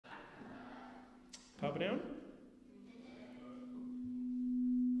Pawb yn iawn?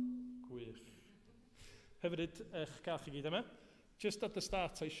 Gwych. Hyfryd eich cael chi gyd yma. Just at the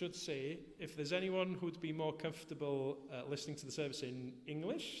start, I should say, if there's anyone who'd be more comfortable listening to the service in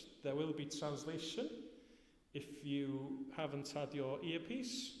English, there will be translation. If you haven't had your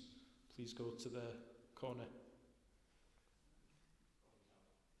earpiece, please go to the corner.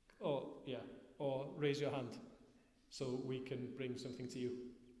 Or raise your hand so we can bring something to you.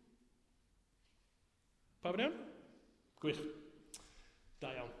 Pawb yn iawn? Gwych.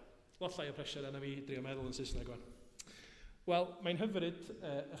 Da iawn. Lot llai o pressure yna fi drio meddwl yn Saesneg wan. Wel, mae'n hyfryd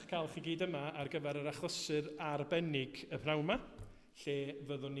eich cael chi gyd yma ar gyfer yr achlysur arbennig y pnawn yma, lle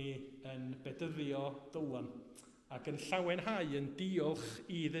fyddwn ni yn bedyddio Dylan, ac yn llawenhau yn diolch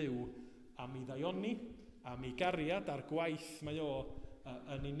i Dduw am ei ddaioni, am ei gariad a'r gwaith mae o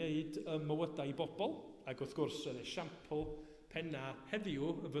yn ei wneud y mywydau i bobl, ac wrth gwrs yn esiampl penna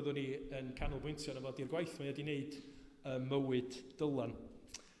heddiw fyddwn ni yn canolbwyntio na fod i'r gwaith mae wedi wneud y mywyd Dylan.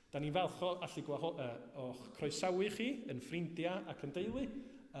 Da ni'n falch o allu o'ch croesawu chi yn ffrindiau ac yn deulu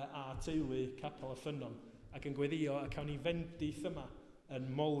a teulu Capel y Ffynnon ac yn gweddio ac awn ni fendith yma yn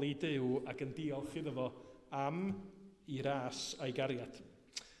moli Duw ac yn diolch iddo fo am ei ras a'i gariad.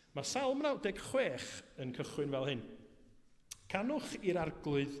 Mae Salm 96 yn cychwyn fel hyn. Canwch i'r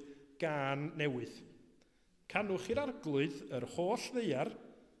arglwydd gân newydd. Canwch i'r arglwydd yr holl ddeiar.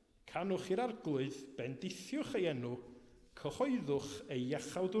 Canwch i'r arglwydd bendithiwch ei enw. Cyhoeddwch ei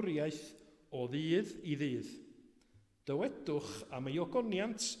iachawdwriaeth o ddydd i ddydd. Dywedwch am ei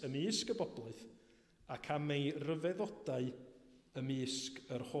ogoniant ymysg y bobloedd ac am ei ryfeddodau ymysg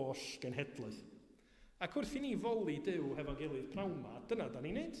yr holl genhedlaeth. Ac wrth i ni foli Duw hefo'n gilydd pnawn yma, dyna da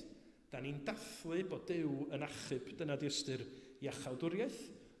ni'n neud. Da ni'n dathlu bod Duw yn achub, dyna di ystyr iachawdwriaeth,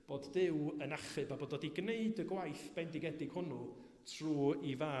 bod Duw yn achub a bod o di gwneud y gwaith bendigedig hwnnw trwy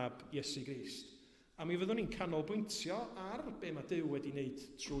ei fab Iesu Grist. A mi fyddwn ni'n canolbwyntio ar be mae Duw wedi wneud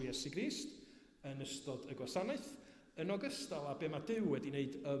trwy Iesu Grist yn ystod y gwasanaeth, yn ogystal â be mae Duw wedi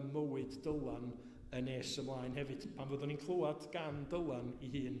wneud y mywyd Dylan yn nes ymlaen hefyd. Pan fyddwn ni'n clywed gan Dylan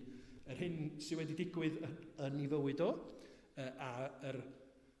ei hun, yr hyn sydd wedi digwydd yn ei fywyd o, a yr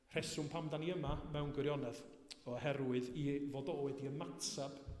rheswm pam da ni yma mewn gwirionedd, oherwydd i fod o wedi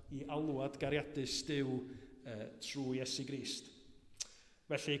ymatab i alwad gariadus Duw trwy Iesu Grist.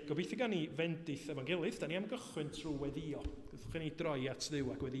 Felly, gobeithio gan ni fendith efo'n gilydd, da ni am gychwyn trwy weddio. Gwythwch ni droi at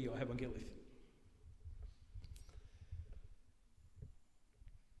Dduw ac weddio efo'n gilydd.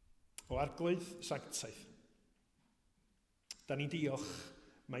 O arglwydd sanctaidd. Da ni'n diolch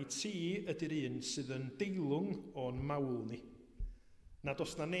mai ti ydy'r un sydd yn deilwng o'n mawl ni. Nad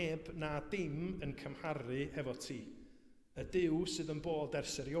oes na neb na dim yn cymharu hefo ti. Y Duw sydd yn bod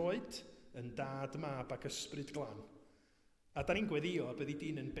ers erioed, yn dad, mab ac ysbryd glân. A da ni'n gweddio a byddi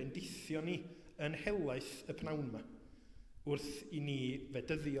di'n yn bendithio ni yn helaeth y pnawn yma. Wrth i ni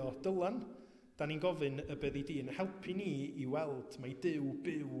fedyddio Dylan, da ni'n gofyn y byddi di'n helpu ni i weld mai Duw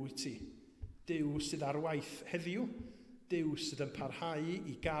byw i ti. Duw sydd ar waith heddiw, Duw sydd yn parhau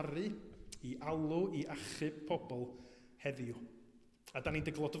i garu, i alw, i achub pobl heddiw. A da ni'n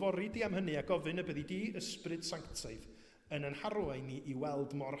dyglodfori di am hynny a gofyn y byddi di ysbryd sanctaidd yn anharwain ni i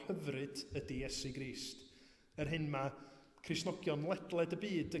weld mor hyfryd ydy Iesu Grist. Yr hyn mae Cristnogion ledled y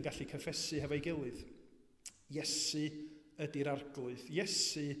byd yn gallu cyffesu hefo'i gilydd. Iesu ydy'r arglwydd.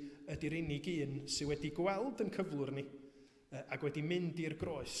 Iesu ydy'r unig un sydd wedi gweld yn cyflwr ni ac wedi mynd i'r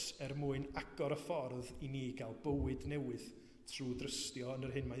groes mwyn agor y ffordd i ni gael bywyd newydd trwy drystio yn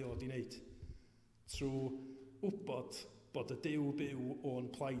yr hyn mae o wedi wneud. Trwy wybod bod y Duw byw o'n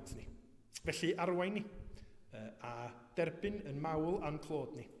plaid ni. Felly arwain ni a derbyn yn mawl a'n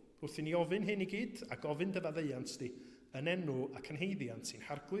clod ni. Wrth i ni ofyn hyn i gyd a gofyn dy faddeuant di yn enw ac yn heiddiant sy'n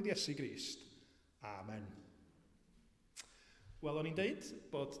harglwydd Iesu Grist. Amen. Wel, o'n i'n deud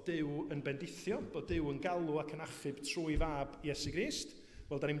bod Duw yn bendithio, bod Duw yn galw ac yn achub trwy fab Iesu Grist.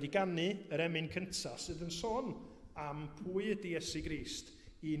 Wel, da ni'n mynd i gannu yr emyn cyntaf sydd yn sôn am pwy ydy Iesu Grist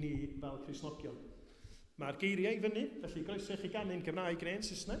i ni fel Cristnogion. Mae'r geiriau i fyny, felly groeso chi gannu'n Gymraeg neu'n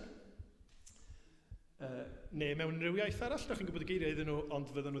Saesneg. Neu mewn unrhyw iaith arall, da chi'n gwybod y geiriau iddyn nhw, ond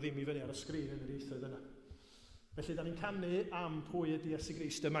fydden nhw ddim i fyny ar y sgrin yn yr ieithoedd yna. Felly, da ni'n canu am pwy ydy Iesu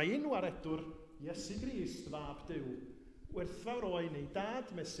Grist. Yma un waredwr, Iesu Grist, fab Duw. Werthfawr o'i neu dad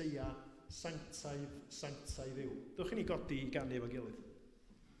Meseia, sanctaidd, sanctaidd Dduw. Dwch i ni godi i ganu efo'n gilydd.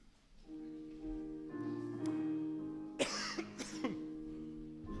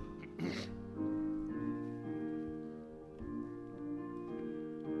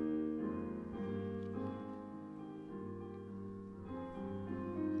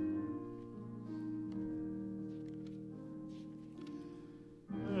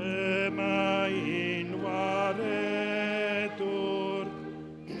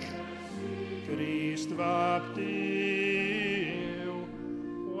 fab Duw,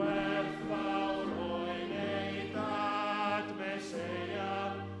 werthfawr oen ei dad Meseia,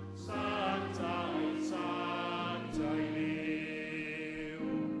 Sanctae, Sanctae Duw.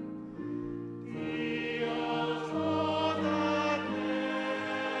 Diolch o ddadnefol,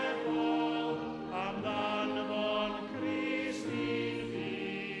 am ddanfon Crist i'n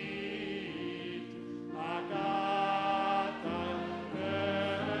byd, ac adael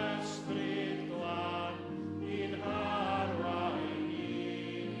ysbryd glân i'n harwain ni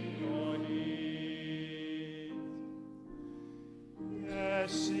o hyd.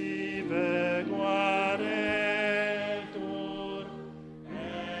 Iesu fy gwaredwr,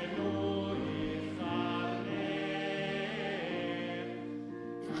 enw i'ch arneb,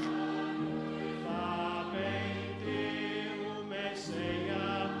 fab ein Duw Meseia,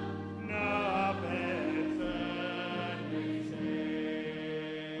 na beth yn ei lle.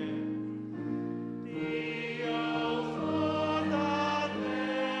 Diolch o ddadnefol,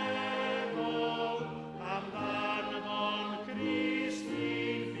 am ddanfon Crist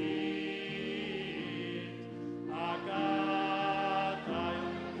i'n byd, ac adael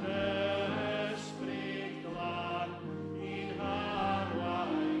ysbryd glân i'n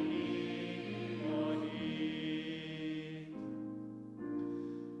harwain ni o hyd.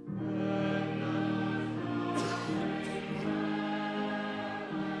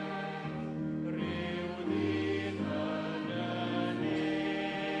 Rhyw ddydd yn y neb,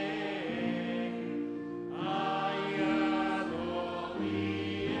 a'i addoli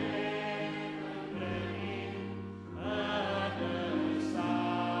brenu yn y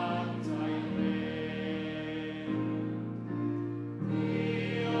sanctau ble.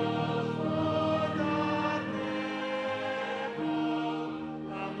 Diolch o ddadnefol,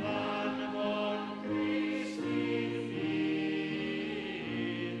 am ddanfon Crist i'n byd,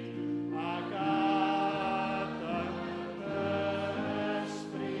 ac adael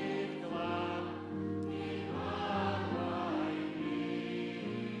ysbryd glân i'n harwain ni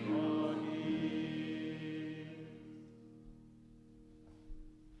o hyd.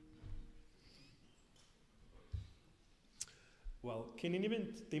 Wel, cyn i ni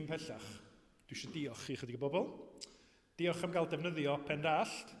fynd dim pellach, dwi eisiau diolch i chydig o bobl. Diolch am gael defnyddio pen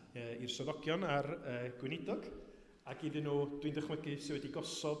dallt i'r swyddogion a'r gweinidog, ac iddyn nhw, dwi'n dychmygu, sydd wedi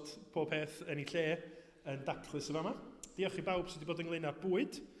gosod pob peth yn ei lle yn daclus y fama. Diolch i bawb sydd wedi bod ynglyn â'r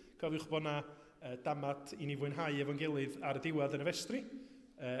bwyd. Cofiwch bod yna damad i ni fwynhau efo'n gilydd ar y diwedd yn y festri.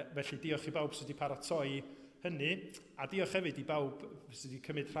 Felly diolch i bawb sydd wedi paratoi hynny, a diolch hefyd i bawb sydd wedi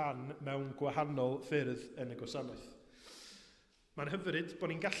cymryd rhan mewn gwahanol ffyrdd yn y gwasanaeth. Mae'n hyfryd bod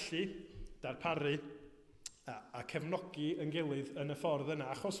ni'n gallu darparu a cefnogi yn gilydd yn y ffordd yna,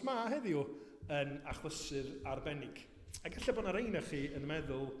 achos mae heddiw yn achlysur arbennig. A gallai bod yna rhain o chi yn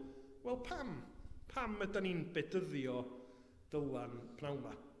meddwl, wel pam? Pam ydym ni'n bedyddio Dylan pnawn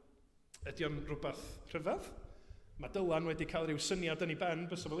yma? Ydy o'n rhywbeth rhyfedd? Mae Dylan wedi cael rhyw syniad yn ei ben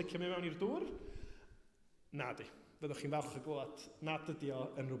bys o fel licio mewn i'r dŵr? Na di. Fyddwch chi'n falch o glwad nad ydy o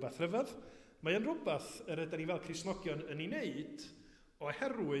yn rhywbeth rhyfedd. Mae yn rhywbeth yr ydym ni fel Cristnogion yn ei wneud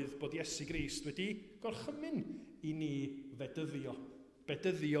oherwydd bod Iesu Grist wedi gorchymyn i ni fedyddio.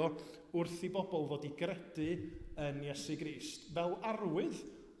 Bedyddio wrth i bobl fod i gredu yn Iesu Grist. Fel arwydd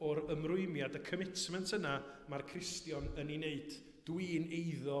o'r ymrwymiad, y commitment yna mae'r Cristion yn ei wneud. Dwi'n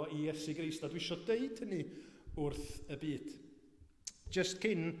eiddo i Iesu Grist, a dwi eisiau deud hynny wrth y byd. Just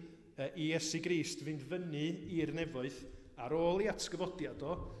cyn i Iesu Grist fynd fyny i'r nefoedd ar ôl i atgyfodiad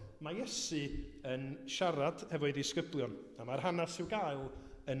o, mae Iesu yn siarad efo ei ddisgyblion, a mae'r hanes i'w gael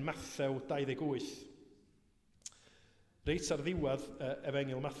yn Mathew 28. Reit ar ddiwedd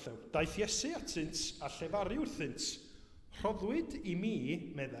Efengil Mathew. Daeth Iesu atynt a llefaru wrthynt. Rhoddwyd i mi,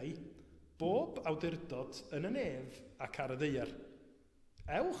 meddai, bob awdurdod yn y nef ac ar y ddeiar.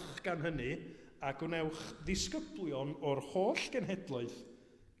 Ewch gan hynny a gwnewch ddisgyblion o'r holl genhedloedd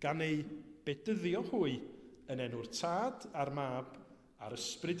gan ei bedyddio hwy yn enw'r Tad a'r Mab a'r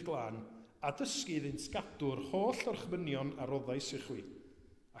Ysbryd Glân, a dysgu iddynt gadw'r holl orchmynion a roddais i chwi.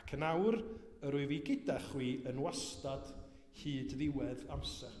 Ac yn awr, yr wyf i gyda chwi yn wastad hyd ddiwedd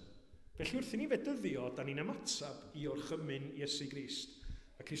amser. Felly wrth i ni fedyddio, da ni'n ymatab i orchymyn Iesu Grist.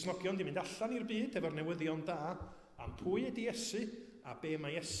 Y Cristnogion di mynd allan i'r byd efo'r newyddion da am pwy ydi Iesu a be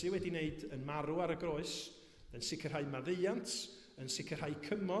mae Iesu wedi wneud yn marw ar y groes, yn sicrhau maddeuant, yn sicrhau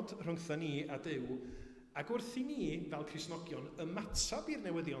cymod rhwngtha ni a Duw. Ac wrth i ni, fel Cristnogion, ymatab i'r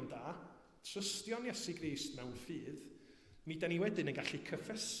newyddion da, trystio'n Iesu Grist mewn ffydd, mi da ni wedyn yn gallu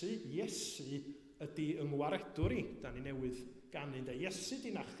cyffesu Iesu ydy yngwaredwr i. Da ni newydd gannu'n de. Iesu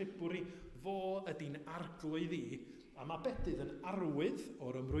di'n achubwr i, fo ydy'n arglwydd i, a mae Bedydd yn arwydd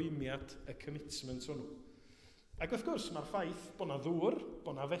o'r ymrwymiad y commitment hwnnw. Ac wrth gwrs, mae'r ffaith bod na ddŵr,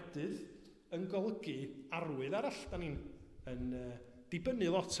 bod na fedydd, yn golygu arwydd arall. Da ni'n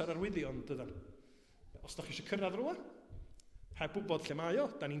dibynnu lot ar arwyddion, dydan. Os da chi eisiau cyrraedd rhywle, heb wybod lle mae o,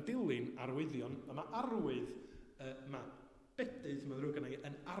 da ni'n dilyn arwyddion, a mae arwydd, mae bedydd, mae'n ddrwg yna,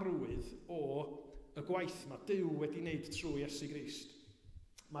 yn arwydd o y gwaith mae Duw wedi wneud trwy Iesu Grist.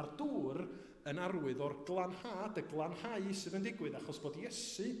 Mae'r dŵr yn arwydd o'r glanhad, y glanhau sydd yn digwydd, achos bod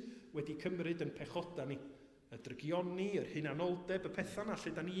Iesu wedi cymryd yn pechoda ni. Y drygioni, yr hunanoldeb, y pethau na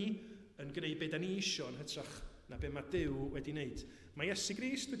lle da ni yn gwneud be da ni isio yn hytrach na be mae Duw wedi wneud. Mae Iesu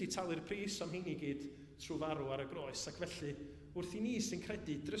Grist wedi talu'r pris am hyn i gyd trwy farw ar y groes, ac felly wrth i ni sy'n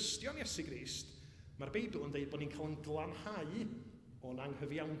credu drystio'n Iesu Grist, mae'r Beibl yn dweud bod ni'n cael yn glanhau o'n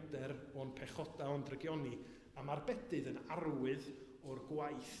anghyfiawnder, o'n pechoda, o'n drygioni, a mae'r bedydd yn arwydd o'r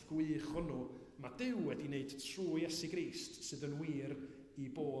gwaith gwych hwnnw mae Duw wedi wneud trwy Iesu Grist sydd yn wir i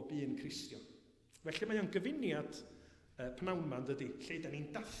bob un Cristion. Felly mae o'n gyfuniad pnawn ma'n dydy, lle da ni'n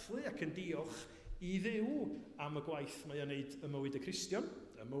dathlu ac yn diolch i Dduw am y gwaith mae o'n wneud y mywyd y Cristion,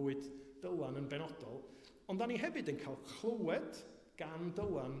 y mywyd Dylan yn benodol, ond da ni hefyd yn cael clywed gan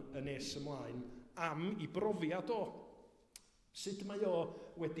Dylan y nes ymlaen am ei brofiad o. Sut mae o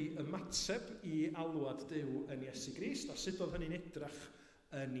wedi ymateb i alwad Duw yn Iesu Grist, a sut oedd hynny'n edrach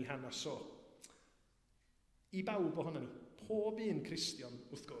yn ei hanes o. I bawb ohono ni, pob un Cristion,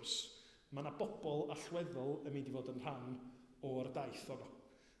 wrth gwrs, mae yna bobl allweddol yn mynd i fod yn rhan o'r daith ono.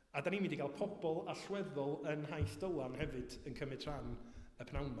 A da ni'n mynd i gael pobl allweddol yn Nhaith Dylan hefyd yn cymryd rhan y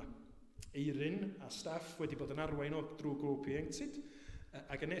pnawn yma. Eirin a staff wedi bod yn arwain o drwy grŵp ieuenctid,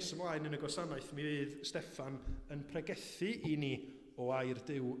 ac yn nes ymlaen yn y gwasanaeth mi fydd Steffan yn pregethu i ni o air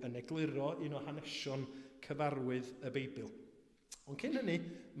Duw yn egluro un o hanesion cyfarwydd y Beibl. Ond cyn hynny,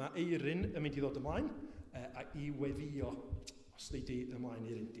 mae Eirin yn mynd i ddod ymlaen a i weddio. Os ddei di ymlaen,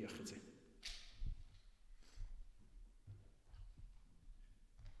 Eirin, diolch i ti.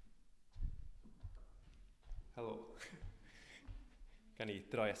 Helo. Gan i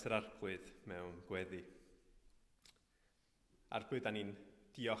droi at yr arglwydd mewn gweddi. Arglwydd, da ni'n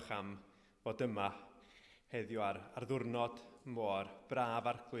diolch am fod yma heddiw ar ddiwrnod mor braf,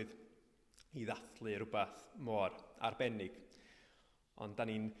 arglwydd, i ddathlu rhywbeth mor arbennig. Ond da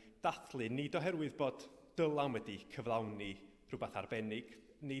ni'n dathlu nid oherwydd bod Dylan wedi cyflawni rhywbeth arbennig,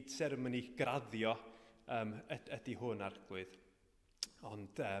 nid seremoni graddio ydy hwn, arglwydd,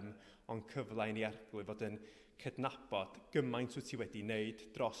 ond cyfle i ni, arglwydd, fod yn cydnabod gymaint wyt ti wedi wneud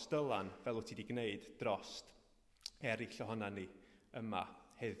dros Dylan fel wyt ti wedi gwneud dros eraill ohona ni yma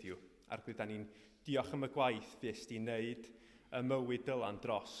heddiw. Arglwydd, da ni'n diolch am y gwaith fues ti'n wneud y mywyd Dylan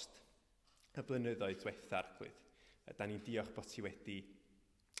dros y blynyddoedd diwetha, arglwydd. Da ni'n diolch bod ti wedi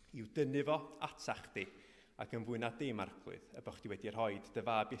i'w dynnu fo atach chdi, ac yn fwy na dim, arglwydd, bod chdi wedi rhoi dy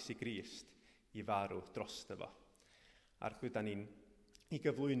fab Iesu Grist i farw drosto fo. Arglwydd, da ni'n i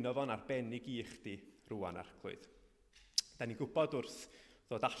gyflwyno fo'n arbennig i chdi rwan, arglwydd. Da ni'n gwybod wrth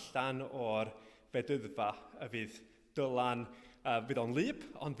ddod allan o'r fedyddfa y fydd Dylan, fydd o'n lyb,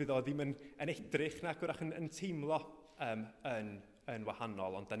 ond fydd o ddim yn edrych na gwrach yn teimlo yn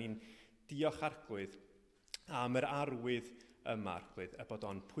wahanol. Ond da ni'n diolch, arglwydd, am yr arwydd yma, arglwydd, bod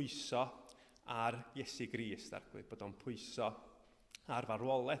o'n pwyso ar Iesu Grist, arglwydd, bod o'n pwyso ar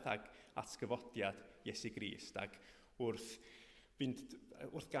farwolaeth ag atgyfodiad Iesu Grist, ag wrth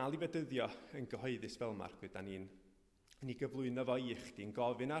gael ei fedyddio yn gyhoeddus fel yma, arglwydd, da ni'n gyflwyno fo i chdi'n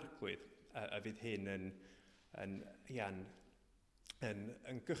gofyn, arglwydd, y fydd hyn yn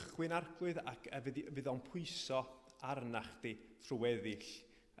gychwyn, arglwydd, ac fydd o'n pwyso arna chdi trwy weddill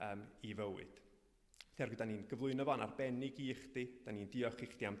i fywyd. Arglwydd, da ni'n gyflwyno fo'n arbennig i chdi, da ni'n diolch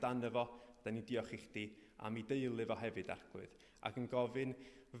i chdi amdano fo, da ni'n diolch i chdi am ei deulu fo hefyd, arglwydd, ac yn gofyn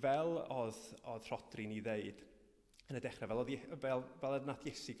fel oedd Rhodri'n i ddeud yn y dechrau, fel y nath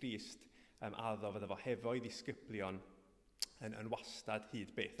Iesu Grist addo fydda fo hefo i ddisgyblion yn wastad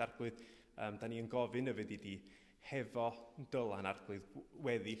hyd beth. Arglwydd, da ni'n gofyn y fydd i di hefo Dylan, arglwydd,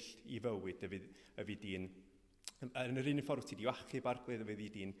 weddill i fywyd, y fydd i'n yn yr un ffordd ti di wachub, arglwydd, y fydd i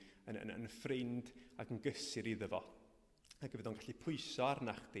di'n yn ffrind ac yn gysur iddo fo. Ac y fydd o'n gallu pwyso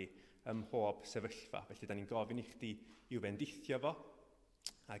arna chdi ym mhob sefyllfa. Felly, da ni'n gofyn i chdi i'w bendithio fo,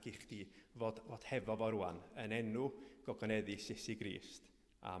 ac i chdi fod hefo fo rwan, yn enw gogoneddus Iesu Grist.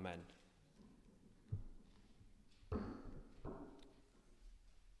 Amen.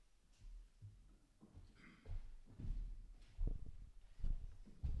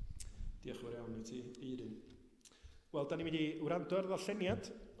 Diolch yn fawr iawn i ti, Eirin. Wel, da ni'n mynd i wrando ar ddarlleniad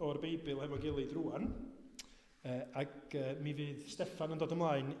o'r Beibl efo gilydd rwan, ac mi fydd Steffan yn dod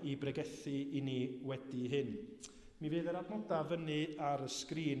ymlaen i bregethu i ni wedi hyn. Mi fydd yr adnodau fyny ar y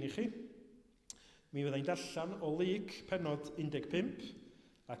sgrin i chi. Mi fyddai'n darllen o Lyc penod 15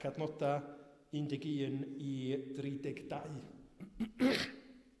 ac adnodau 11 i 32.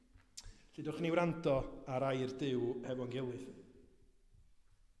 Llydwch ni wrando ar air Duw efo'n gilydd.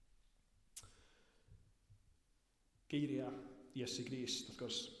 Geiriau Iesu Grist, wrth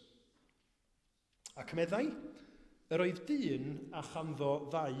gwrs. Ac meddai, yr oedd dyn a chanddo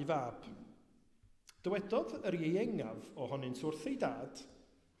 2 fab. Dywedodd yr iengaf ohonynt wrth ei dad,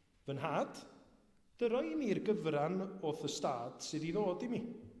 fy nhad, dyroi mi'r gyfran o'th y stad sydd i ddod i mi,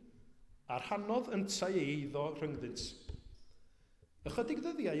 a'r hanodd yntau ei iddo rhyngddynt. Ychydig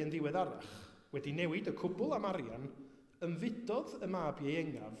ddyddiau yn diweddarach, wedi newid y cwbl am arian, ymfudodd y mab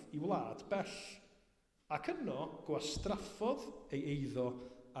iengaf i wlad bell, ac yno gwastraffodd ei eiddo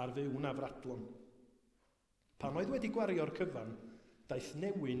ar fewn afradlon. Pan oedd wedi gwario'r cyfan, daeth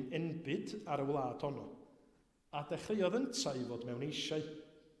newyn enbyd ar y wlad honno, a dechreuodd yntau fod mewn eisiau.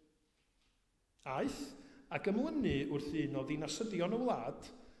 Aeth ac ymlynu wrth un o ddinasyddion y wlad,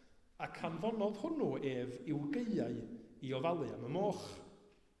 ac anfonodd hwnnw ef i'w geiau i ofalu am y moch.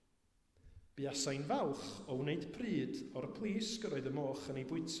 Buasai'n falch o wneud pryd o'r plisg yr oedd y moch yn ei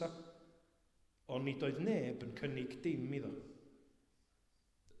bwyta, ond nid oedd neb yn cynnig dim iddo.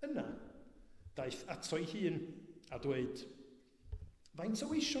 Yna, daeth ato'i hun a dweud, faint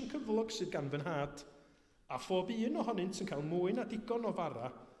o weision cyflog sydd gan fy nhad, a phob un ohonynt yn cael mwy na digon o fara,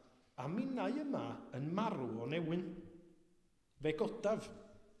 a minnau yma yn marw o newyn. Fe godaf,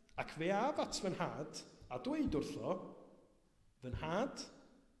 ac fe af at fy nhad, a dweud wrtho, fy nhad,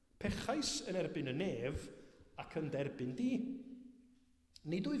 pechais yn erbyn y nef ac yn derbyn di.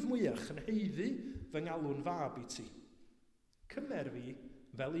 Nid wyf mwyach yn heiddi fy ngalw'n fab i ti. Cymer fi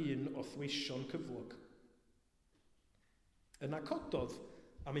fel un o thweision cyflog. Yna cododd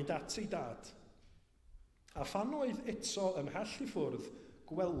a mynd at ei dad. A phan oedd eto ymhell i ffwrdd,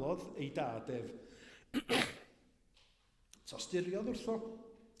 gwelodd ei dad ef. Tosturiodd wrtho,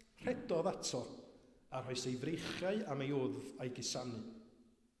 rhedodd ato, a rhoes ei freichiau am ei wddf a'i gusanu.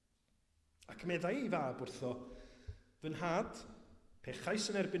 Ac meddai ei fab wrtho, fy nhad, pechais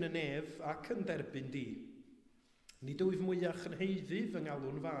yn erbyn y nef ac yn derbyn di. Nid wyf mwyach yn heiddi fy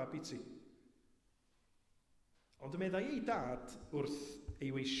ngalw'n fab i ti. Ond meddai ei dad wrth ei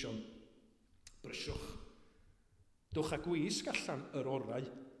weision, brysiwch. Dwch a gwisg allan yr orau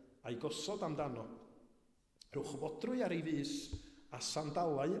a'i gosod amdano. Rwch fodrwy ar ei fus a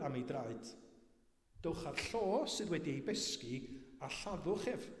sandalau am ei draed. Dwch ar llo sydd wedi ei besgu a lladdwch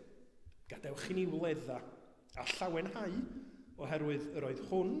ef. Gadewch i ni wledda a llawenhau oherwydd yr oedd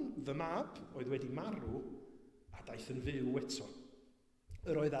hwn, fy mab, oedd wedi marw a daeth yn fyw eto.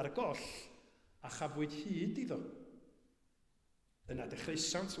 Yr oedd ar goll a chafwyd hyd iddo. Yna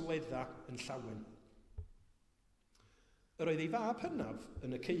dechreusaint wledda yn llawen. Yr oedd ei fab hynaf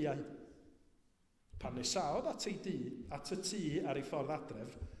yn y ceiau. Pan nesaodd at y tŷ ar ei ffordd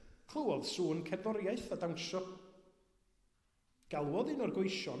adref, clywodd sŵn cerddoriaeth a dawnsio. Galwodd un o'r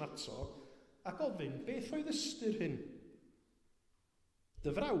gweision ato a gofyn beth oedd ystyr hyn.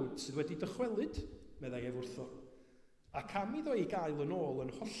 Dy frawd sydd wedi dychwelyd, meddai ef wrtho, ac am iddo ei gael yn ôl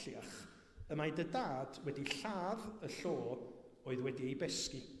yn holliach, y mae dy dad wedi lladd y llo oedd wedi ei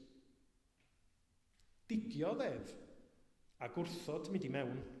besgu. Didiodd ef, a gwrthod mynd i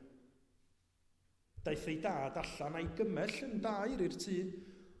mewn. Daeth ei dad allan a'i gymell yn dair i'r tŷ,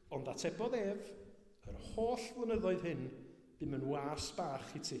 ond atebodd ef, yr holl flynyddoedd hyn, dim yn was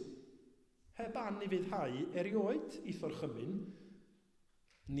bach i ti. Heb an i fyddhau erioed i thorchymyn,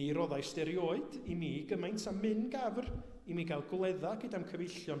 ni roddais erioed i mi gymaint am mynd gafr i mi gael gwledda gyda'n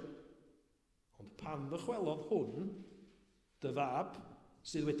cyfeillion. Ond pan ddychwelodd hwn, dy fab,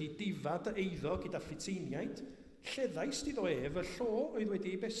 sydd wedi difad y eiddo gyda ffitiniaid, lleddais iddo ef y llo oedd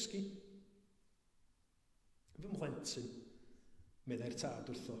wedi ei besgu. Fy mhlentyn, meddai'r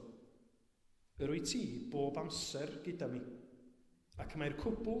tad wrtho, yr wyt ti bob amser gyda mi, ac mae'r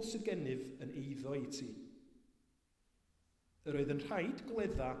cwbl sydd gennyf yn eiddo i ti. Yr oedd yn rhaid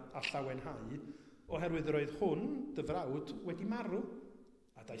gledda a llawenhau, oherwydd yr oedd hwn, dy frawd, wedi marw,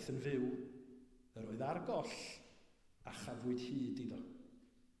 a daeth yn fyw. Yr oedd ar goll, a chafwyd hyd iddo.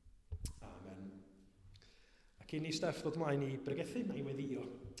 Amen. Ac un i Steff ddod mlaen i bregethu, na i weddio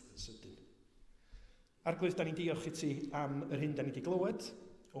sydyn. Arglwydd, da ni'n diolch i ti am yr hyn da ni wedi glywed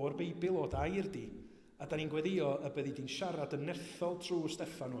o'r Beibl o dair di, a da ni'n gweddio y byddi di'n siarad yn nerthol trwy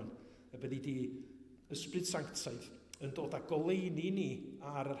Steffan o'n, y byddi di ysbryd sanctaidd yn dod â goleini ni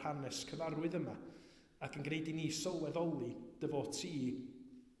ar yr hanes cyfarwydd yma, ac yn gwneud i ni sylweddoli dy fod ti,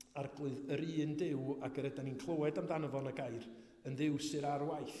 arglwydd, yr un Duw ac yr ydyn ni'n clywed amdano fo'n y gair, yn Dduw sy'r ar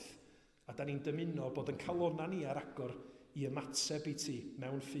waith, a da ni'n dymuno bod yn calona ni ar agor i ymateb i ti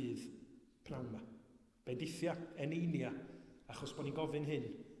mewn ffydd pnawn yma. Bedithia, eneinia, achos bod ni'n gofyn hyn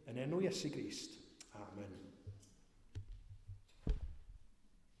yn enw Iesu Grist. Amen.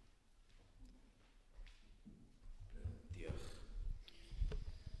 Diolch.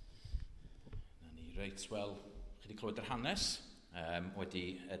 Na ni, reit, wel, chi wedi clywed yr hanes wedi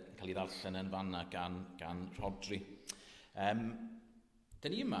cael ei ddarllen yn fanna gan Rodri. Da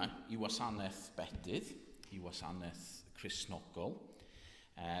ni yma i Gwasanaeth Bedydd, i Wasanaeth Cristnogol,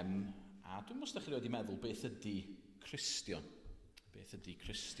 a dwi'n mwyn ydych chi wedi meddwl beth ydy Cristion. Beth ydy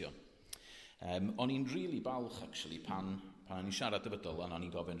Cristion. O'n i'n rili balch, actually, pan o'n i'n siarad efo Dylan, o'n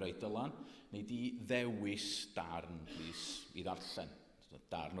i'n gofyn reit Dylan, neu di ddewis darn, please, i ddarllen.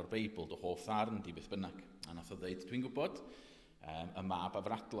 Darn o'r Beibl, dy hoff darn, di beth bynnag. A nath o ddeud, dwi'n gwybod, y mab a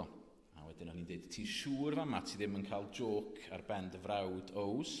fradlo. A wedyn o'n i'n dweud, ti'n siŵr fama, ti ddim yn cael joc ar ben dy frawd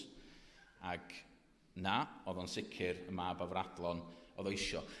Ows? Ac na, oedd o'n sicr y mab a fradlon oedd o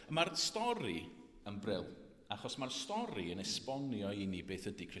isio. Mae'r stori yn bryl, achos mae'r stori yn esbonio i ni beth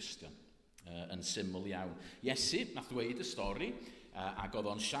ydy Cristion, yn syml iawn. Iesu nath ddweud y stori, ac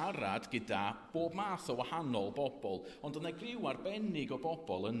oedd o'n siarad gyda bob math o wahanol bobl, ond oedd yna griw arbennig o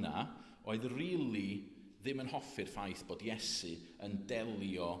bobl yna oedd rili ddim yn hoffi'r ffaith bod Iesu yn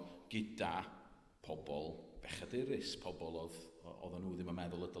delio gyda pobl bechadurus, pobl oedd nhw ddim yn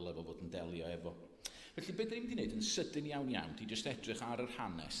meddwl y dylai fod yn delio efo. Felly, beth ni'n mynd i wneud yn sydyn iawn, di jyst edrych ar yr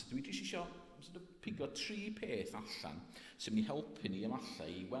hanes. Dwi jyst eisiau pigo 3 peth allan sy'n mynd i helpu ni efallai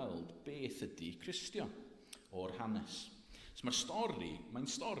i weld beth ydy Cristion o'r hanes. So mae'n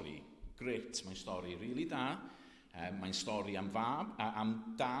stori gret, mae'n stori rili da, mae'n stori am fab, am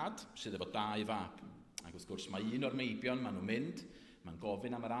dad sydd efo 2 fab. Ac wrth gwrs mae un o'r meibion, maen nhw'n mynd, mae'n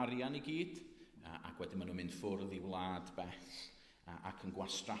gofyn am yr arian i gyd, ac wedyn maen nhw'n mynd ffwrdd i wlad bell, ac yn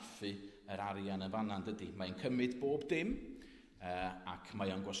gwastraffu yr arian yn fanna, dydy. Mae'n cymryd bob dim, ac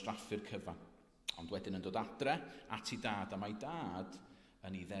mae'n gwastraffu'r cyfan. Ond wedyn yn dod adre at ei dad, a mae dad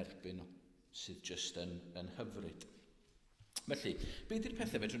yn ei dderbyn o, sydd jyst yn hyfryd. Felly, be ydy'r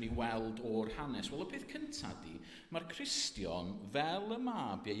pethau fedrwn ni weld o'r hanes? Wel, y peth cyntaf di, mae'r Cristion fel y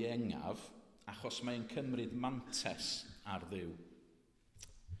mab ei engaf, achos mae'n cymryd mantes ar Dduw.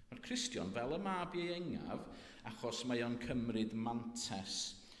 Mae'r Cristion fel y mab ei engaf, achos mae o'n cymryd mantes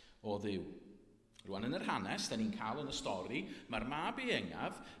o Dduw. Rwan yn yr hanes, da ni'n cael yn y stori, mae'r mab ei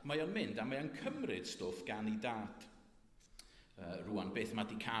engaf, mae o'n mynd a mae o'n cymryd stwff gan ei dad. Rwan, beth mae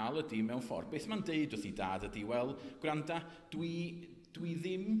di cael ydy mewn ffordd, beth mae'n deud wrth ei dad ydy, wel, gwranda, dwi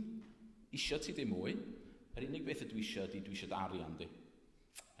ddim isio ti ddim mwy, yr unig beth ydw i isio ydy, dwi isio arian di.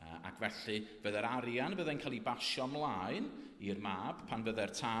 Ac felly, fydde'r arian fydde'n cael ei basio ymlaen i'r mab pan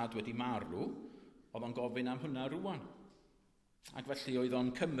fydde'r tad wedi marw, oedd o'n gofyn am hwnna rwan. Ac felly oedd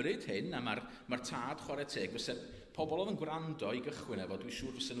o'n cymryd hyn, a mae'r tad chwarae teg, fysa'r pobl oedd yn gwrando i gychwyn efo, dwi'n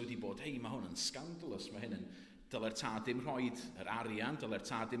siŵr fysa nhw wedi bod, hei, mae hwn yn scandalous, mae hyn yn, dylai'r tad ddim rhoid yr arian, dylai'r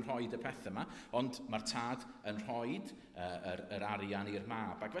tad ddim rhoid y pethau yma, ond mae'r tad yn rhoid yr arian i'r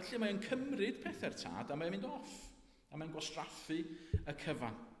mab. Ac felly mae'n cymryd pethau'r tad, a mae'n mynd off, a mae'n gwastraffu y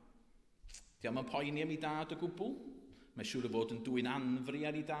cyfan. Diolch yn poeni am ei dad o gwbl. Mae'n siŵr o fod yn dwy'n anfri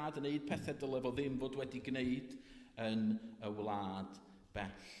ar ei dad yn gwneud pethau dylai fod ddim fod wedi gwneud yn y wlad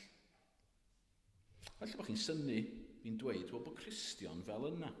bell. Felly bod chi'n synnu fi'n dweud, wel bod Cristion fel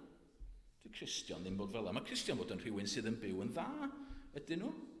yna. Dwi'n Cristion ddim bod fel yna. Mae Cristion bod yn rhywun sydd yn byw yn dda, ydyn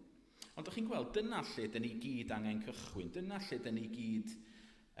nhw. Ond ydych chi'n gweld, dyna lle dyn ni gyd angen cychwyn. Dyna lle dyn ni gyd,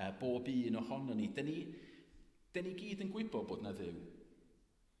 bob un ohono ni. Dyn ni gyd yn gwybod bod na Dduw.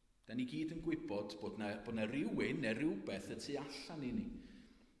 Dyn ni gyd yn gwybod bod na rhywun neu rhywbeth y tu allan i ni.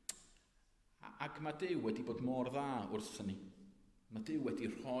 Ac mae Duw wedi bod mor dda wrthyn ni. Mae Duw wedi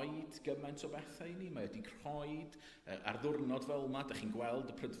rhoi gymaint o bethau i ni. Mae wedi rhoi ar ddwrnod fel yma, ydych chi'n gweld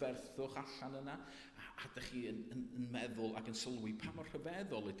y prydferthwch allan yna, a ydych chi yn meddwl ac yn sylwi pa mor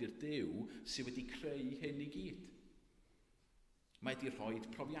rhyfeddol ydy'r Duw sydd wedi creu hyn i gyd. Mae wedi rhoi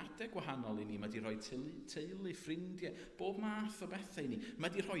profiadau gwahanol i ni, mae wedi rhoi teulu, ffrindiau, bob math o bethau i ni. Mae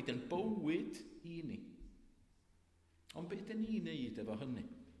wedi rhoi yn bywyd i ni. Ond beth ydyn ni'n neud efo hynny?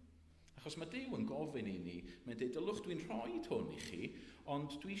 Achos mae Duw yn gofyn i ni, mae'n dweud, ylwch, dwi'n rhoi hwn i chi,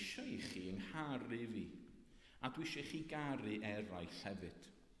 ond dwi eisiau i chi yngharu fi, a dwi eisiau i chi garu eraill hefyd.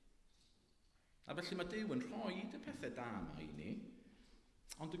 A felly mae Duw yn rhoi y pethau da yma i ni,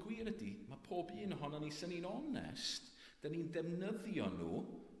 ond y gwir ydy, mae pob un ohono ni, sy'n ni'n onest, dyn ni'n defnyddio nhw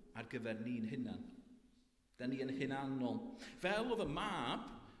ar gyfer ni'n hunan. Dyn ni yn hunanol. Fel oedd y mab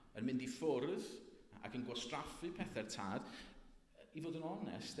yn mynd i ffwrdd ac yn gwastraffu pethau'r tad, i fod yn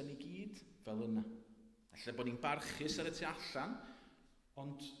onest, dyn ni gyd fel yna. Alla bod ni'n barchus ar y tu allan,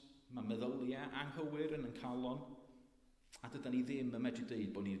 ond mae meddyliau anghywir yn calon, a dydyn ni ddim yn medru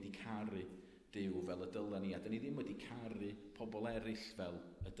dweud bod ni wedi caru Duw fel y dylen ni, a dyn ni ddim wedi caru pobl eraill fel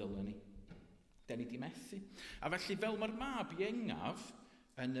y dylen ni. Dyn ni wedi methu. A felly fel mae'r mab iengaf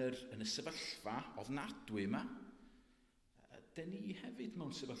yn y sefyllfa ofnadwy yma, dyn ni hefyd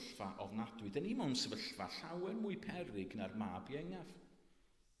mewn sefyllfa ofnadwy. Dyn ni mewn sefyllfa llawer mwy peryg na'r mab iengaf.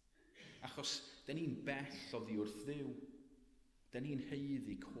 Achos dyn ni'n bell oddi wrth Dduw. Dyn ni'n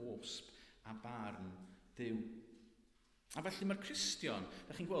heiddi cosb a barn Dduw. A felly mae'r Cristion,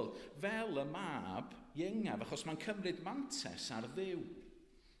 ydych chi'n gweld, fel y mab iengaf, achos mae'n cymryd mantes ar Dduw.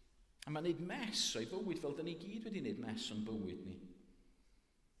 A mae'n neud mes o'i fywyd fel dyn ni gyd wedi neud mes o'n bywyd ni.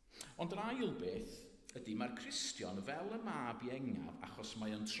 Ond yr ail beth ydy mae'r Cristion fel y mab iengaf achos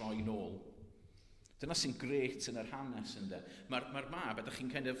mae o'n troi nôl. Dyna sy'n gret yn yr hanes ynddo. Mae'r mab, ydych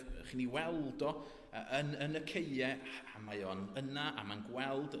chi'n ei weld o yn y ceie, a mae o'n yna, a mae'n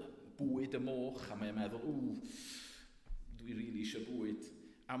gweld bwyd y moch, a mae'n meddwl, dwi rili eisiau bwyd.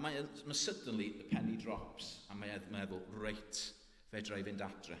 A mae suddenly y penny drops, a mae'n meddwl, reit, fedra i fynd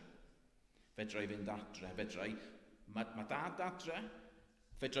adre. Mae dad adre,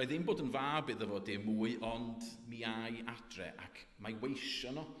 fedra i ddim bod yn fab iddo fo dim mwy, ond mi ai adre, ac mae weisio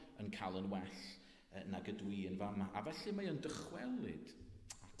nhw yn cael yn well nag ydw i yn fama. A felly mae o'n dychwelyd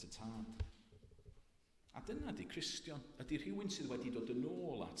at y tad. A dyna di Cristion. Ydy rhywun sydd wedi dod yn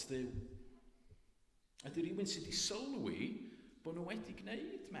ôl at Dduw. Ydy rhywun sydd wedi sylwi bod nhw wedi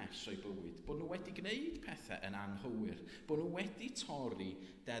gwneud mes o'i bywyd, bod nhw wedi gwneud pethau yn anghywir, bod nhw wedi torri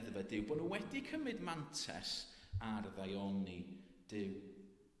deddfa Duw, bod nhw wedi cymryd mantes ar ddaioni Duw.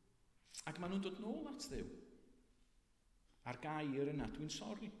 Ac maen nhw'n dod nôl at Dduw. A'r gair yna, dwi'n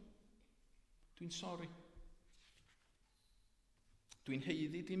sori. Dwi'n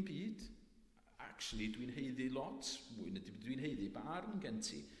heiddi dim byd. Actually, dwi'n heiddi lot mwy. Dwi'n heiddi barn gen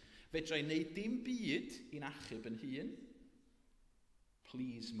ti. Fedra i wneud dim byd i'n achub yn hun.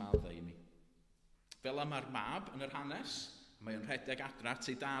 Please maddau mi. Fel am ar mab yn yr hanes, mae o'n rhedeg adra at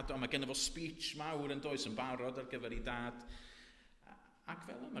ei dad, ond mae gen fo speech mawr yn does yn barod ar gyfer ei dad. Ac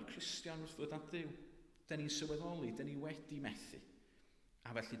fel am ar Cristion wrth ddod at Dduw, dyn ni'n sylweddoli, dyn ni wedi methu.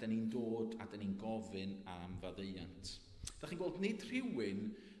 A felly dyn ni'n dod a dyn ni'n gofyn am faddeuant. Dych chi'n gweld, nid rhywun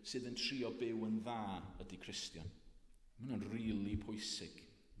sydd yn trio byw yn dda ydy Cristion. Mae hwnna'n rili pwysig.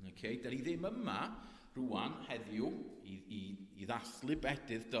 Okay? Dyn ni ddim yma rwan heddiw i ddathlu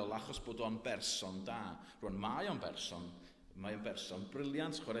Bedydd dyl achos bod o'n berson da. Rwan mae o'n berson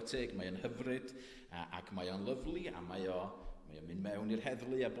briliant, chwarae teg, mae o'n hyfryd ac mae o'n lyflu a mae o'n mynd mewn i'r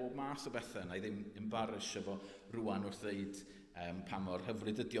heddlu a bob math o bethau. Na i ddim embarrass efo rwan wrth ddeud pa mor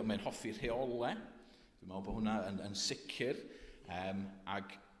hyfryd ydi o. Mae'n hoffi rheole. Dwi'n meddwl bod hwnna yn sicr. Ac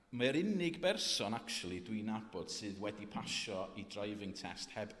mae'r unig berson, actually, dwi'n nabod sydd wedi pasio i driving test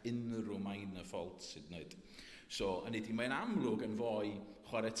heb unrhyw minor fault sydd wneud. So, mae'n amlwg yn fwy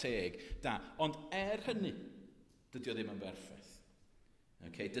chwarae teg. Da, ond hynny, dydy o ddim yn berffaith.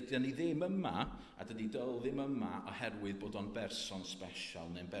 Okay? Dydy ni ddim yma, a dydy dyl ddim yma oherwydd bod o'n berson special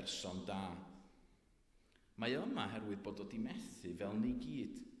neu'n berson da. Mae yma oherwydd bod o di methu fel ni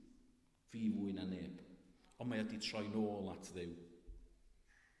gyd, fi fwy na neb. Ond mae o di troi nôl at Dduw.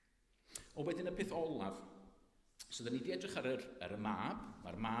 O wedyn y peth olaf, so da ni di edrych ar y mab,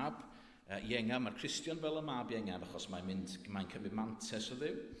 mae'r mab iengaf, mae'r Cristion fel y mab iengaf achos mae'n cymryd mantes o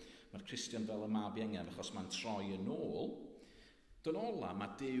Dduw, mae'r Cristion fel y mab iengaf achos mae'n troi yn ôl. Dyn ola,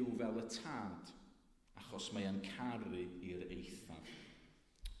 mae Duw fel y tad achos mae'n caru i'r eithaf.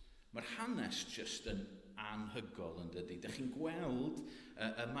 Mae'r hanes just yn anhygol yn dydy. Dych chi'n gweld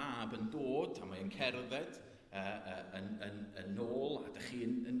y mab yn dod a mae'n cerdded yn ôl a dych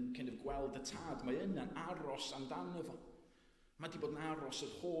chi'n gweld y tad. Mae yna'n aros amdano fo. Mae wedi bod yn aros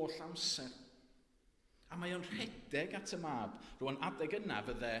yr holl amser. A mae o'n rhedeg at y mab. Rwan adeg yna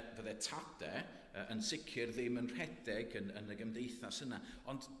fydde tadau yn sicr ddim yn rhedeg yn y gymdeithas yna.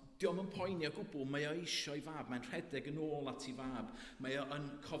 Ond diolch yn poeni o gwbl, mae o eisiau ei fab, mae'n rhedeg yn ôl at ei fab, mae o'n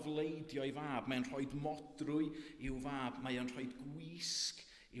cofleidio ei fab, mae'n rhoi modrwy i'w fab, mae o'n rhoi gwisg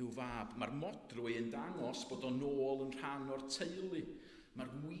i'w fab. Mae'r modrwy yn dangos bod o'n ôl yn rhan o'r teulu.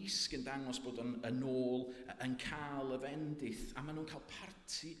 Mae'r gwisg yn dangos bod o'n yn ôl yn cael y fendith, a maen nhw'n cael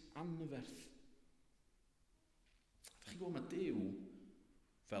parti anferth. Dych chi'n gwybod, mae Duw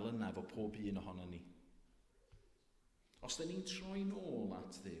fel yna efo pob un ohono ni. Os da ni'n troi nôl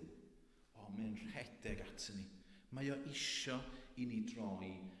at Dduw, mae'n rhedeg at ni. Mae o isio i ni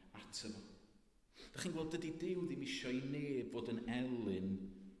droi ato fo. Dych chi'n gweld, dydy Duw ddim isio i neb fod yn elyn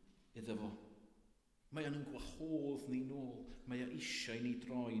iddo fo. Mae o'n gwahodd ni nôl. Mae o isio i ni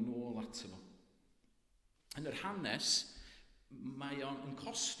droi nôl ato fo. Yn yr hanes, mae o'n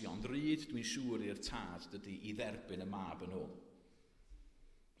costio'n ddrud, dwi'n siŵr i'r tad, dydy, i dderbyn y mab yn ôl.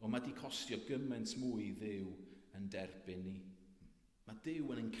 Ond mae di costio gymaint mwy Dduw yn derbyn ni. Mae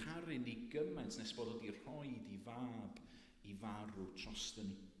Duw yn caru ni gymaint nes bod wedi rhoi i fab i farw trosto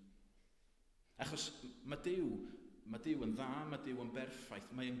ni. Achos mae Duw yn dda, mae Duw yn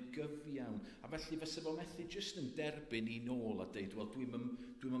berffaith, mae yn gyfiawn. A felly fysa fo methu jyst yn derbyn ni nôl a deud, wel,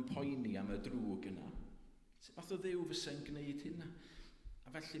 dwi'm yn poeni am y drwg yna. Sut fath o Dduw fysa'n gwneud hynna?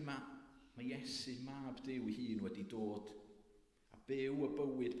 A felly mae Iesu, mab Duw ei hun wedi dod a byw y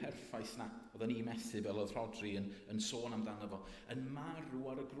bywyd perffaith na, oedden ni methu fel oedd Rhodri yn sôn amdano fo, yn marw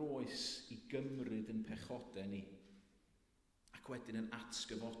ar y groes i gymryd yn pechodau ni, ac wedyn yn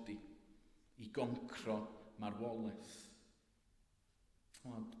atgyfodi i goncro marwolaeth.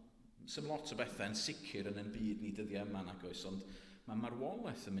 Sym lot o bethau yn sicr yn byd ni dyddiau yma nag oes, ond mae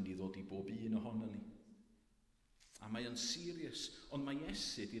marwolaeth yn mynd i ddod i bob un ohono ni. A mae yn serious, ond mae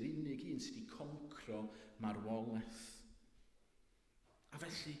Iesu di'r unig un sydd wedi concro marwolaeth. A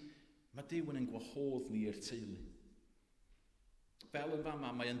felly, mae Duw yn gwahodd ni i'r teulu. Fel yn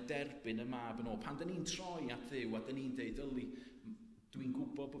fama, mae yn derbyn y mab yn ôl. Pan dyn ni'n troi at Dduw a dyn ni'n deud, yli, dwi'n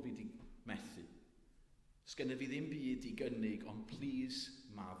gwybod bod fi wedi methu. Sgenna fi ddim byd i gynnig, ond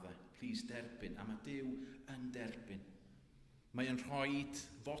please madde, please derbyn. A mae Duw yn derbyn. Mae yn rhoi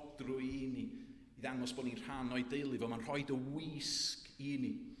fodrwy i ni, i ddangos bod ni'n rhan o'i deulu fo. Mae'n rhoi y wisg i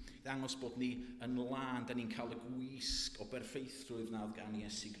ni. Ddangos bod ni yn lan, da ni'n cael y gwisg o berffeithrwydd na oedd gan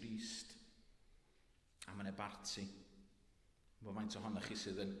Iesu Grist. A mae'n barti. Mae faint ohonoch chi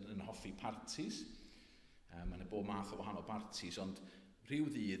sydd yn hoffi partis. Mae'n bob math o wahanol partis, ond rhyw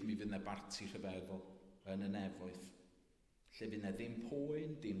ddydd mi fydd yna barti rhyfeddol yn y nefoedd. Lle fydd yna ddim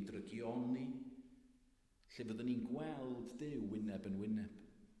poen, dim drygioni. Lle fyddwn ni'n gweld Duw wyneb yn wyneb.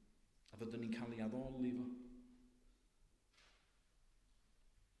 A fyddwn ni'n cael ei addoli fo.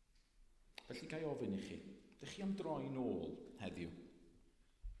 Felly gai ofyn i chi, ydych chi am droi nôl heddiw?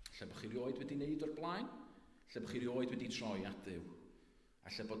 Lle bod chi rioed wedi wneud o'r blaen? Lle bod chi rioed wedi troi at Duw?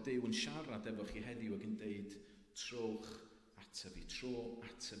 A lle bod Duw yn siarad efo chi heddiw ac yn deud, trowch ata fi, tro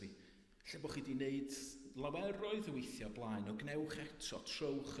ata fi. Lle bod chi wedi wneud laweroedd o weithiau blaen, o gnewch eto,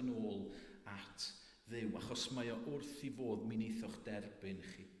 trowch yn ôl at Dduw, achos mae o wrth i fod mi neithoch derbyn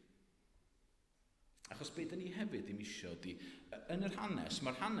chi. Achos be dyn ni hefyd im isio di, yn yr hanes,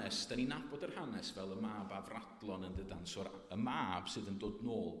 mae'r hanes, dyn ni'n nabod yr hanes fel y mab a fradlon yn dydan, so y mab sydd yn dod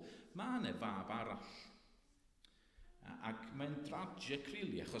nôl, mae yna fab arall. Ac mae'n tragic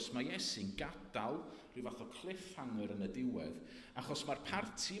rili, achos mae Iesu'n gadael rhyw fath o cliffhanger yn y diwedd, achos mae'r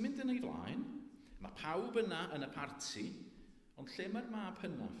parti mynd yn ei flaen, mae pawb yna yn y parti, ond lle mae'r mab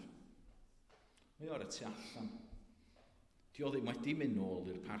hynaf? Mae o'r tu allan. Di o ddim wedi mynd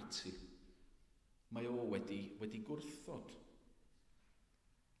nôl i'r parti. Mae o wedi gwrthod.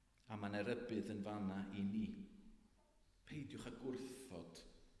 A mae'n erybydd yn fanna i ni. Peidiwch â gwrthod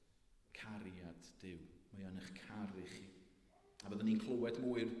cariad Duw. Mae o'n eich caru chi. A byddwn ni'n clywed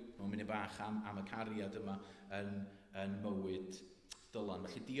mwy mewn munud bach am y cariad yma yn mywyd Dylan.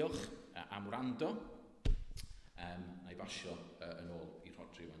 Felly diolch am wrando. Na i basio yn ôl i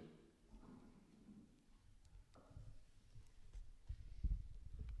Rhodri fan.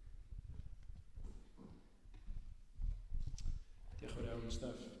 Diolch yn iawn,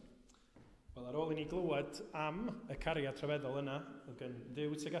 Steff. Wel, ar ôl i ni glywed am y cariad rhyfeddol yna, o gan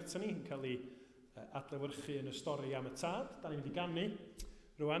Dduw tuag ato ni, yn cael ei adlewyrchu yn y stori am y tad, da ni'n mynd i ganu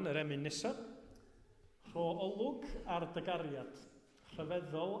rwan yr emyn nesaf. Rho olwg ar dy gariad,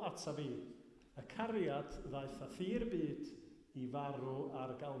 rhyfeddol ata fi, y cariad ddaeth a thir byd i farw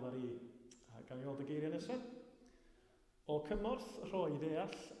ar galfari. A gan i weld y geiriau nesaf. O cymorth rhoi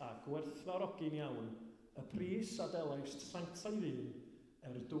ddeall a gwerthfawrogi'n iawn, y pris a delaist sanctaidd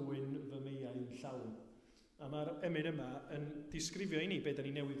ddyn dwyn fy meiau'n llawn. A mae'r emyn yma yn disgrifio i ni beth da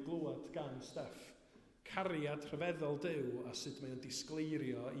ni newydd glwad gan Steff. Cariad rhyfeddol Duw a sut mae o'n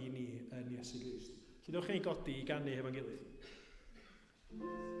disgleirio i ni yn Iesu Grist. Felly dewch i ni godi i ganu efo'n gilydd.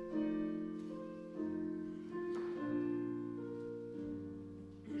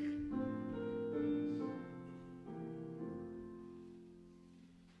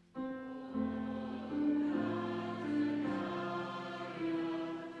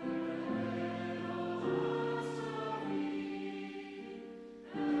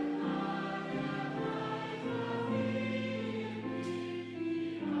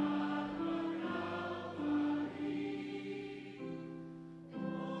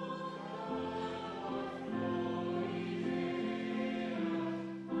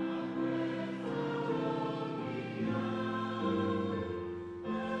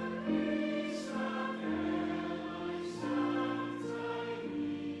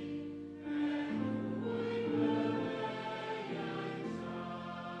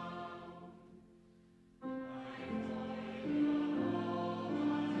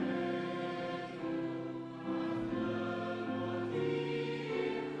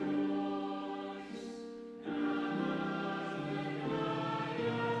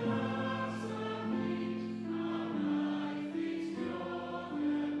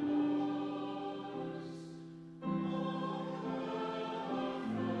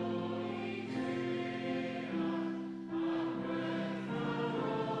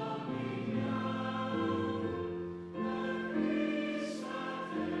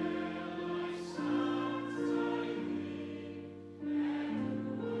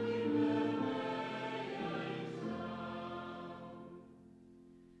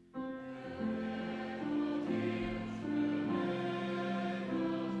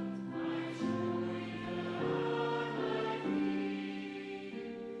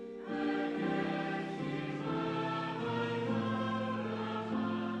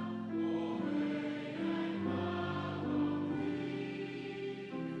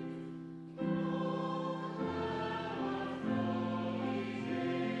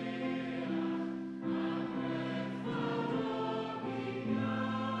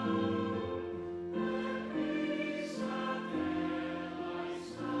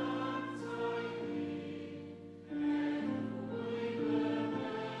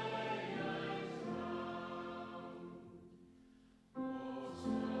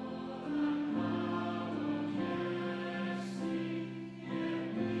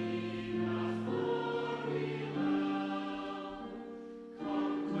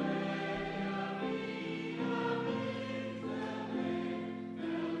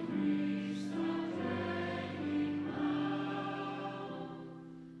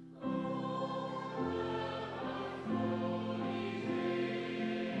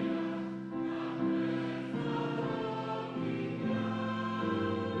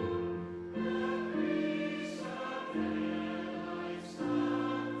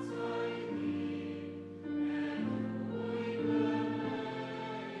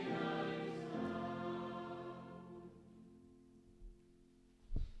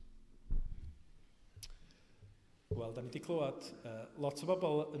 Wel, da ni wedi clywed lot o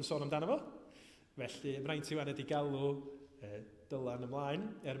bobl yn sôn amdano fo. Felly, ymlaen ti wedi galw Dylan ymlaen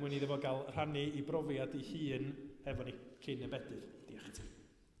mwyn iddo fo gael rhannu I brofiad I hun efo ni cyn y bedydd. Diolch I ti.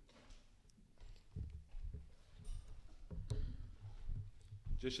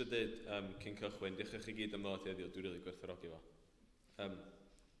 Jyst o dweud cyn cychwyn, diolch I chi gyd am ddod heddiw, dwi'n rili gwerthfawrogi fo.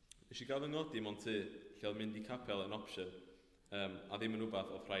 Nes I gael fy ngodi mewn tŷ lle oedd mynd I capel yn opsiwn a ddim yn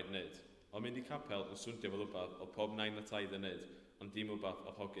wbath oedd rhaid wneud. Oedd mynd I capel yn swndio fel wbath oedd pob 9 na taid yn wneud, ond dim wbath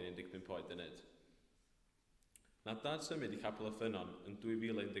oedd hogyn 15 oed yn wneud. Na dad symud I capel y Prynhawn yn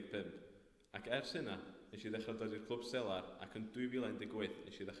 2015, ac ers hynna nes I ddechrau dod i'r clwb selar ac yn 2018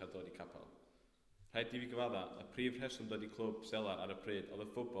 nes I ddechrau dod I capel. Rhaid I fi gyfadda, y prif rheswm dod I clwb selar ar y pryd oedd y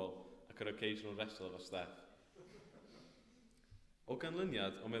ffwbol ac yr occasional wrestle efo Steph. O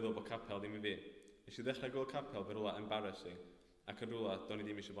ganlyniad o meddwl bod capel ddim I fi, nes I ddechrau gweld capel fe rwla embarrassing ac yn rwla do'n I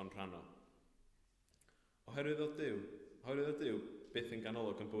ddim eisiau bod yn rhan o. Oherwydd o Duw byth yn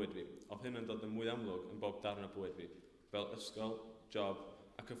ganolog yn bywyd fi, oedd hyn yn dod yn mwy amlwg yn bob darn o bywyd fi, fel ysgol, job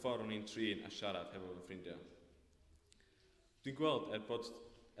ac y ffordd o'n i'n trin a siarad hefo fy ffrindiau. Dwi'n gweld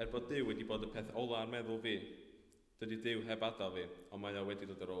bod Duw wedi bod y peth ola ar meddwl fi, dydy Duw heb adael fi, ond mae o wedi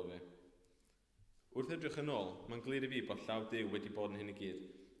dod ar ôl fi. Wrth edrych yn ôl, mae'n glir I fi bod llaw Duw wedi bod yn hyn I gyd,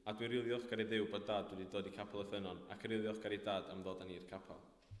 a dwi'n rili ddiolchgar I Dduw bod dad wedi dod I capel y Prynhawn ac yn rili ddiolchgar I dad am ddod â ni i'r capel.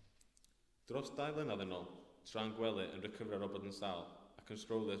 Dros 2 blynedd yn ôl, tra'n gwely yn recyfro o bod yn sal ac yn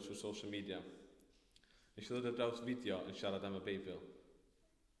scrollio trwy social media, nes I ddod ar draws fideo yn siarad am y Beibl.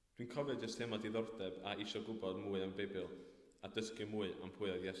 Dwi'n cofio jyst teimlo diddordeb a eisiau gwybod mwy am y Beibl a dysgu mwy am pwy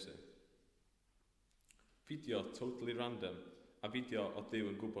oedd Iesu. Fideo totally random a fideo o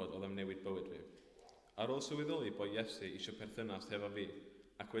Duw yn gwybod oedd am newid bywyd fi. Ar ôl sylweddoli bod Iesu eisiau perthynas hefo fi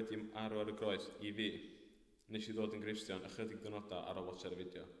ac wedi arw ar y groes I fi, nes I ddod yn Gristion ychydig dynodau ar ôl watcher y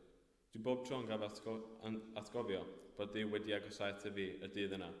fideo. Dwi bob tro'n gaf atgofio bod Duw wedi agosau ata fi y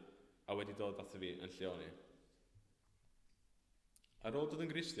dydd yna a wedi dod ata fi yn lleoli. Ar ôl dod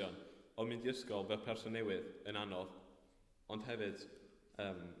yn Gristion, oedd mynd I ysgol fel person newydd yn anodd, ond hefyd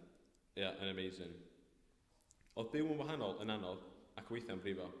yn amazing. Oedd byw yn wahanol yn anodd ac weithiau'n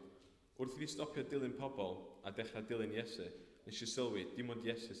brifo. Wrth I fi stopio dilyn pobl a dechrau dilyn Iesu, nes I sylwi dim ond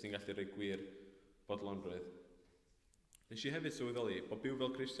Iesu sy'n gallu rhoi gwir bodlonrwydd. Nes I hefyd sylweddoli bod byw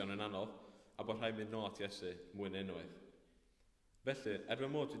fel Cristion yn anodd a bod rhaid mynd nôl at Iesu mwy na unwaith. Felly, fy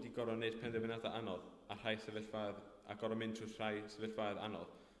mod wedi gorfod wneud penderfyniadau anodd a rhai sefyllfaoedd a gorfod mynd trwy rhai sefyllfaoedd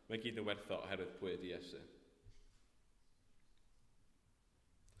anodd, mae gyd yn werth o oherwydd pwy ydi Iesu.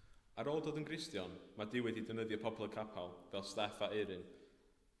 Ar ôl dod yn Gristion, mae Duw wedi defnyddio pobl y capel fel Steph a Erin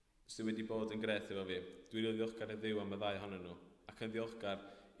sydd wedi bod yn grêt efo fi. Dwi'n rili ddiolchgar I Dduw am y ddau ohonyn nhw ac yn ddiolchgar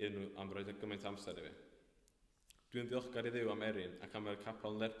iddyn nhw am roed gymaint amser I fi. Dwi'n ddiolchgar I Dduw am Erin ac am y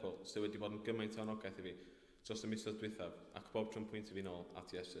capel yn Lerpwl sydd wedi bod yn gymaint o anogaeth I fi dros y misoedd dwythaf ac bob tro'n pwynt I fi nôl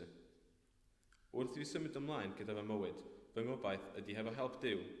at Iesu. Wrth I fi symud ymlaen gyda fy mywyd, fy ngobaith ydy hefo help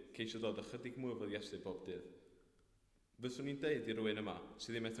Duw ceisio dod ychydig mwy fel Iesu bob dydd. Fyswn i'n deud I rywun yma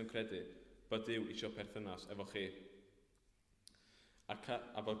sydd ddim eto'n credu bod Duw eisiau perthynas efo chi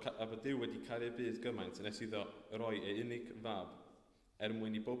a bod Duw wedi caru'r byd gymaint yn nes iddo roi ei unig fab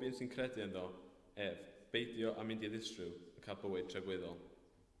mwyn I bob un sy'n credu ynddo, beidio a mynd I ddistryw yn cael bywyd tragweddol.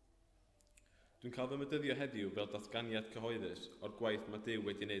 Dwi'n cael fy mydyddio heddiw fel datganiad cyhoeddus o'r gwaith mae Duw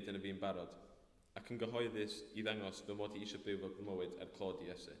wedi wneud yn y fi'n barod ac yn gyhoeddus I ddangos fy mod I eisiau byw fy mywyd clod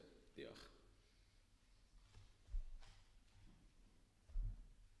Iesu. Diolch.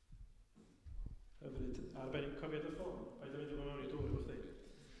 Hyfryd, arbennig cofiad y ffôn, paid yn mynd o'n i dŵr efo chdi.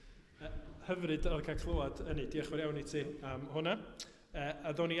 Hyfryd o cael clywed ynny, diolch fawr iawn I ti am hwnna.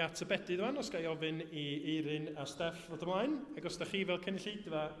 A ddo'n I at y bedydd wan, os gael ofyn I Eirin a Steph ddod ymlaen, ac os da chi fel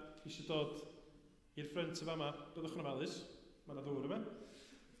cynulleidfa eisiau dod i'r ffrynt y fama, byddwch yn ofalus, mae yna ddŵr yma.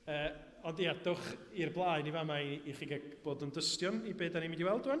 Ond ia, dwch i'r blaen I fama I chi gael bod yn dystion I beth da ni'n mynd I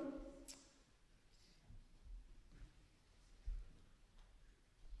weld wan.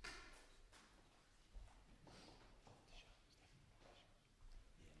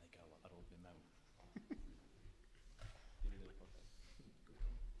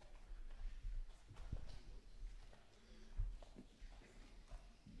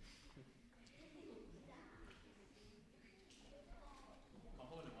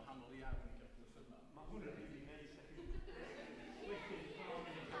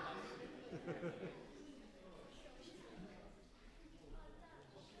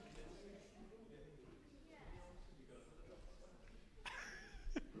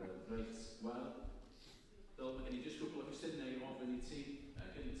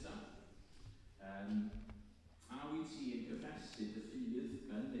 A wyt ti yn cyfesu dy ffydd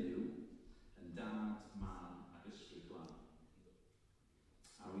yn Dduw, yn dad, man ac ysbryd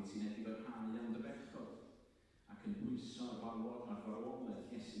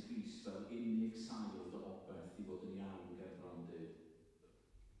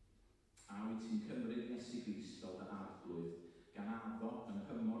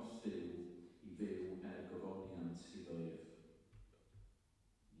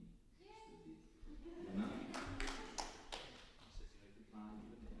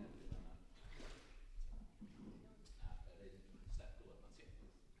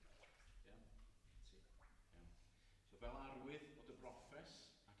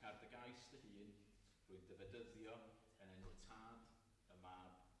rwy'n dyfedyddio yn enw Tad, y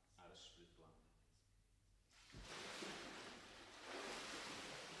Mab a'r Ysbryd Glân.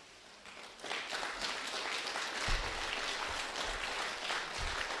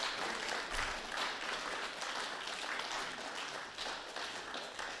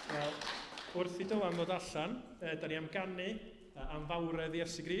 Wel, wrth i Dylan ddod allan, da ni am ganu am fawredd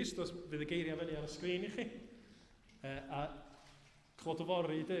Iesu Grist, os fydd y geiriau fyny ar y sgrin i chi. A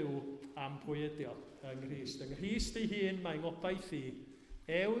clodfori Dyw am pwy ydi o yng Nghrist. Yng Nghrist ei hun mae'n ngobaith i,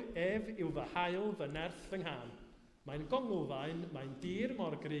 ef yw fy hael fy nerth fy nghan. Mae'n gongolfaen, mae'n dir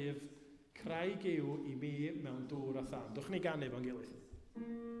mor gryf, craig yw i mi mewn dŵr a thân. Dwch ni ganu fo'n gilydd.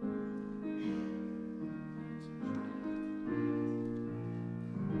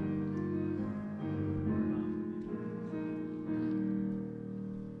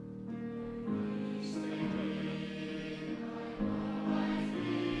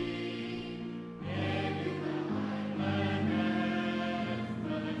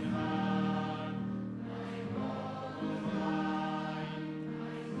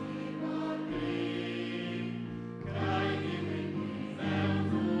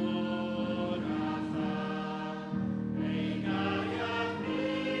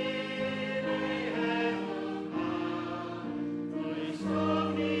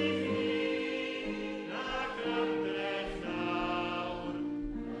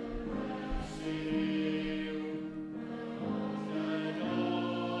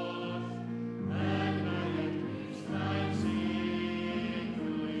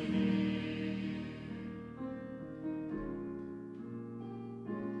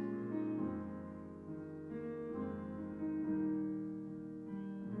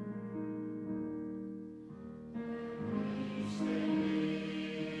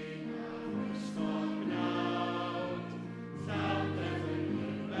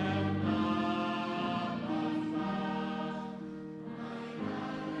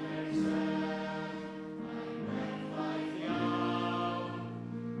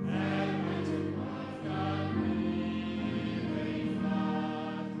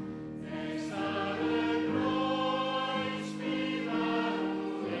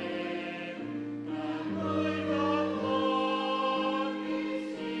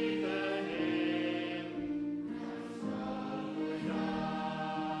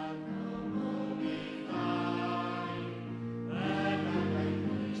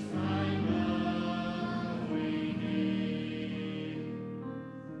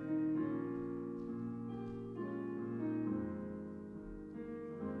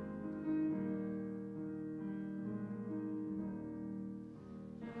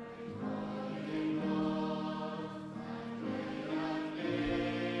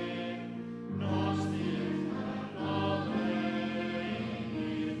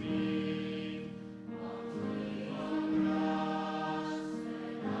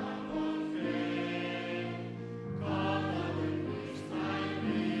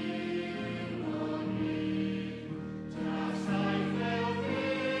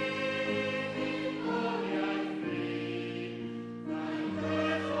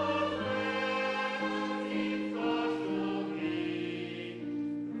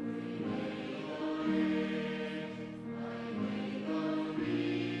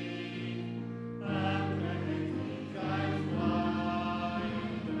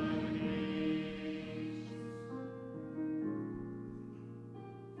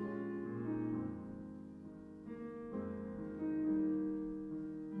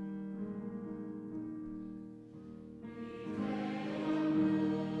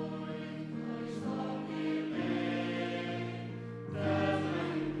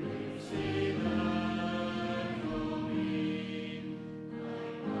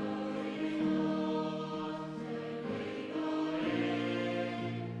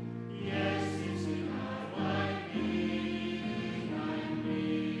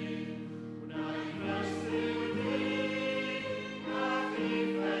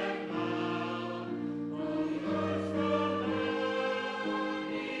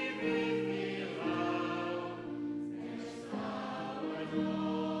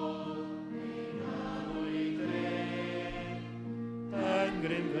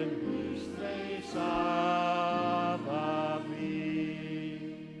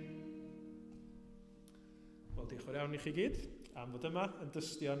 Iawn i chi gyd am fod yma yn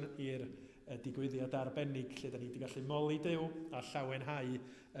dystion i'r digwyddiad arbennig lle da ni wedi gallu moli Duw a llawenhau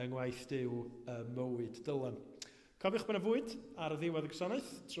yng ngwaith Duw mywyd Dylan. Cofiwch bod yna fwyd ar ddiwedd y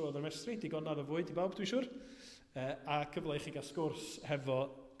gwasanaeth trwy yr mestri, digonedd o fwyd i bawb dwi'n siŵr, a cyfle i chi gael sgwrs hefo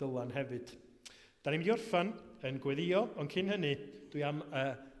Dylan hefyd. Da ni'n mynd i orffan yn gweddio, ond cyn hynny dwi am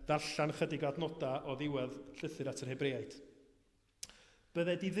darllen chydig o adnodau o ddiwedd llythyr at yr Hebreaid.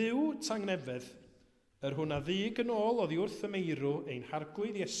 Bydde di ddiw tangnefedd, yr hwnna ddig yn ôl oddi wrth y meirw ein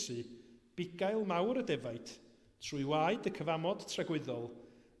harglwydd Iesu, bugail mawr y defaid, trwy waed y cyfamod tregwyddol,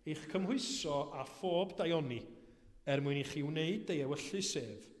 eich cymhwyso a phob daioni, mwyn i chi wneud ei ewyllu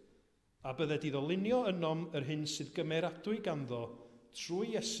sef, a bydde di ddolunio ynom yr hyn sydd gymeradwy ganddo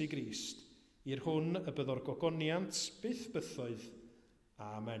trwy Iesu Grist, i'r hwn y byddo'r gogoniant byth bythoedd.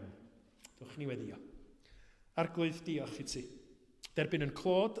 Amen. Dwch ni weddio. Arglwydd, diolch i ti. Derbyn yn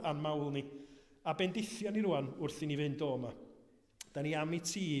clod a'n mawl ni, a bendithio ni rwan wrth i ni fynd o yma. Da ni am i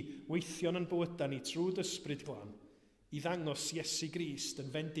ti weithio'n yn bywyda ni trwy dysbryd glan, i ddangos Iesu Grist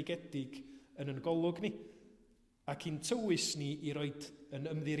yn fendigedig yn yn golwg ni, ac i'n tywys ni i roed yn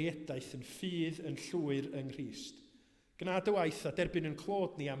ymddirieddaeth yn ffydd yn llwyr yng Nghrist. Gna dy waith a derbyn yn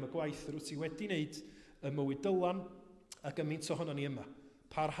clod ni am y gwaith rwyt ti wedi wneud y mywyd dylan a gymaint ohono ni yma.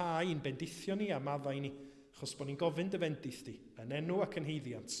 Parhau i'n bendithio ni a maddau ni, achos bod ni'n gofyn dy fendith di, yn enw ac yn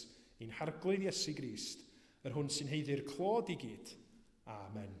heiddiant, i'n harglwydd Iesu Grist, yr hwn sy'n heiddi'r clod i gyd.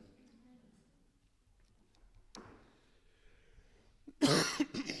 Amen.